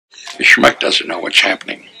The schmuck doesn't know what's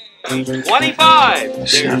happening. 25.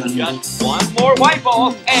 There's just one more white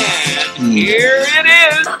ball, and here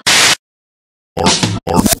it is.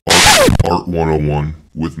 Art 101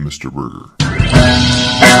 with Mr. Burgher.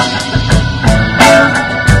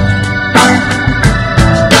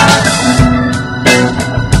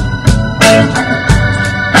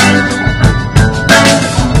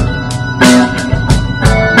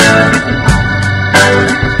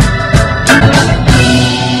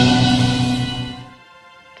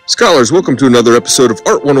 Scholars, welcome to another episode of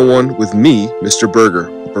Art 101 with me, Mr. Burgher,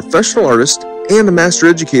 a professional artist and a master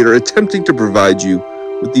educator attempting to provide you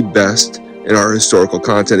with the best in our historical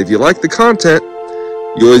content. If you like the content,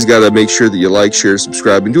 you always got to make sure that you like, share,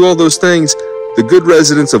 subscribe, and do all those things. The good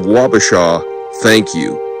residents of Wabasha, thank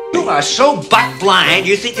you. You are so butt blind,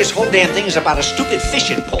 you think this whole damn thing is about a stupid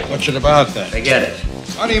fishing pole. What's it about then? Forget it.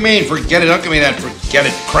 What do you mean, forget it? Don't give me that forget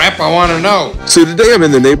it crap. I want to know. So today I'm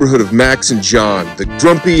in the neighborhood of Max and John, the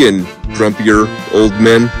grumpy and grumpier old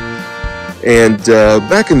men. And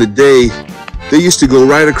back in the day, they used to go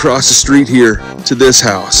right across the street here to this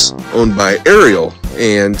house, owned by Ariel.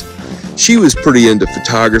 And she was pretty into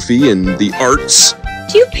photography and the arts.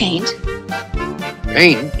 Do you paint?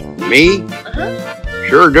 Paint? Me?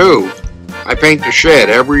 Sure do. I paint the shed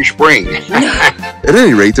every spring. At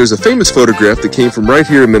any rate, there's a famous photograph that came from right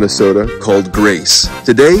here in Minnesota called Grace.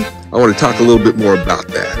 Today, I want to talk a little bit more about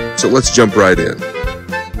that. So let's jump right in.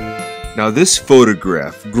 Now this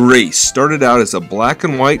photograph, Grace, started out as a black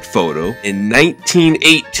and white photo in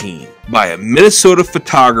 1918 by a Minnesota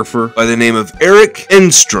photographer by the name of Erik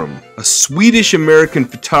Enstrom, a Swedish-American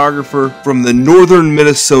photographer from the northern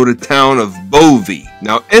Minnesota town of Bovey.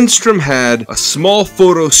 Now Enstrom had a small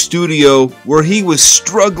photo studio where he was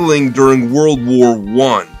struggling during World War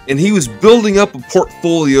I, and he was building up a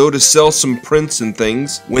portfolio to sell some prints and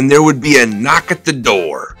things when there would be a knock at the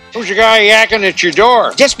door. Who's the guy yakking at your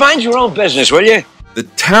door? Just mind your own business, will you? The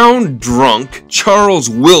town drunk, Charles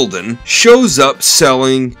Wilden, shows up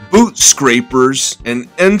selling boot scrapers, and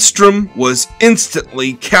Enstrom was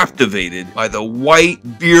instantly captivated by the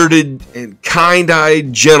white, bearded, and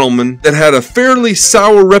kind-eyed gentleman that had a fairly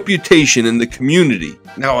sour reputation in the community.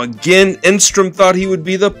 Now again, Enstrom thought he would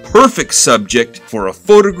be the perfect subject for a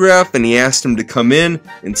photograph, and he asked him to come in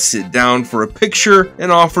and sit down for a picture and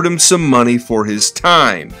offered him some money for his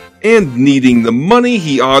time. And needing the money,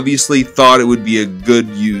 he obviously thought it would be a good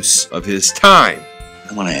use of his time.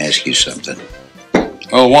 I want to ask you something.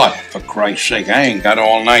 Oh, what? For Christ's sake, I ain't got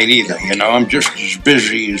all night either, you know. I'm just as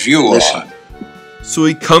busy as you are. So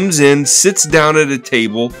he comes in, sits down at a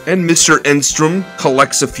table, and Mr. Enstrom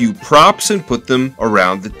collects a few props and put them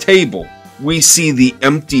around the table. We see the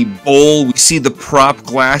empty bowl, we see the prop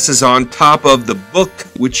glasses on top of the book,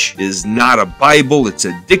 which is not a Bible, it's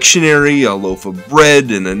a dictionary, a loaf of bread,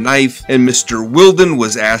 and a knife, and Mr. Wilden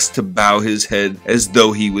was asked to bow his head as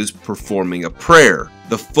though he was performing a prayer.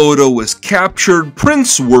 The photo was captured,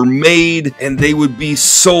 prints were made, and they would be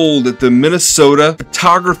sold at the Minnesota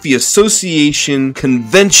Photography Association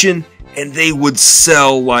convention, and they would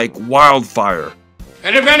sell like wildfire.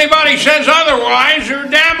 And if anybody says otherwise, they're a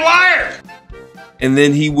damn liar. And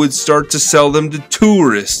then he would start to sell them to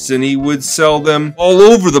tourists, and he would sell them all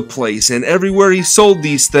over the place, and everywhere he sold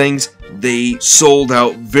these things, they sold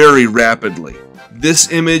out very rapidly.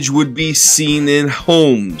 This image would be seen in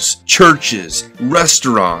homes, churches,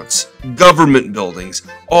 restaurants, government buildings,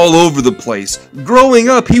 all over the place. Growing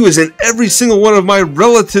up, he was in every single one of my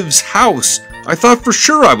relatives' house. I thought for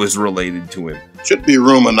sure I was related to him. Should be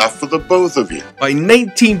room enough for the both of you. By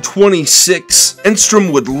 1926,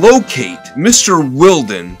 Enstrom would locate Mr.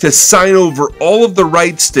 Wilden to sign over all of the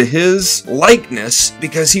rights to his likeness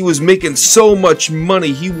because he was making so much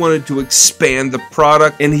money he wanted to expand the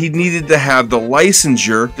product, and he needed to have the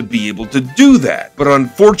licensure to be able to do that. But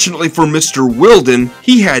unfortunately for Mr. Wilden,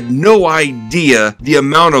 he had no idea the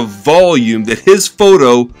amount of volume that his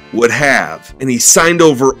photo would have, and he signed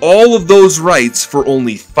over all of those rights for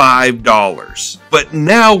only $5. But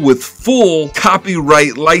now with full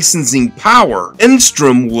copyright licensing power,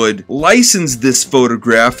 Enstrom would license this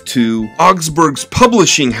photograph to Augsburg's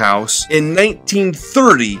publishing house in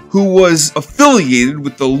 1930, who was affiliated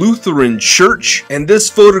with the Lutheran Church, and this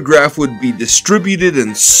photograph would be distributed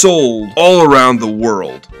and sold all around the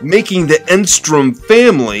world, making the Enstrom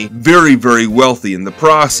family very, very wealthy in the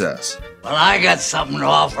process. Well, I got something to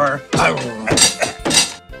offer.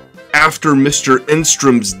 After Mr.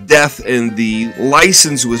 Enstrom's death and the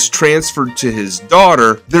license was transferred to his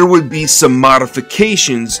daughter, there would be some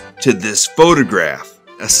modifications to this photograph.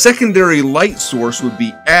 a secondary light source would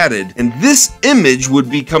be added, and this image would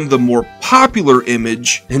become the more popular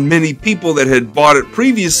image, and many people that had bought it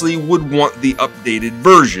previously would want the updated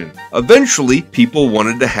version. Eventually, people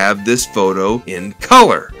wanted to have this photo in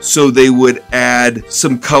color, so they would add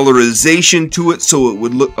some colorization to it so it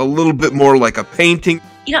would look a little bit more like a painting.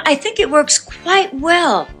 You know, I think it works quite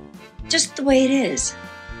well, just the way it is.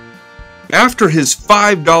 After his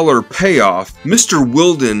 $5 payoff, Mr.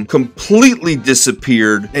 Wilden completely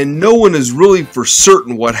disappeared, and no one is really for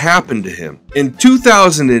certain what happened to him. In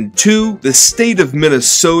 2002, the state of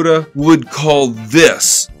Minnesota would call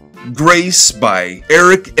this Grace by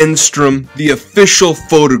Eric Enstrom the official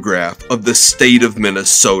photograph of the state of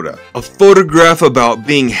Minnesota. A photograph about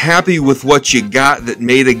being happy with what you got that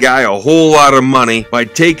made a guy a whole lot of money by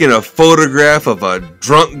taking a photograph of a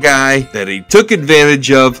drunk guy that he took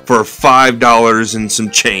advantage of for $5 and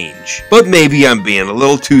some change. But maybe I'm being a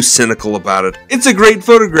little too cynical about it. It's a great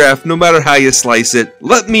photograph no matter how you slice it.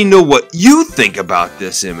 Let me know what you think about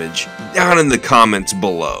this image down in the comments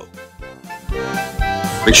below.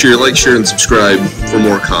 Make sure you like, share, and subscribe for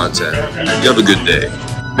more content. You have a good day.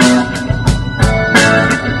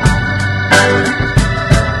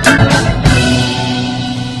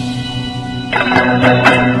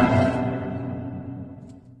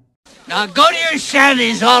 Now go to your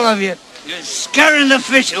shanties, all of you. You're scaring the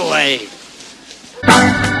fish away.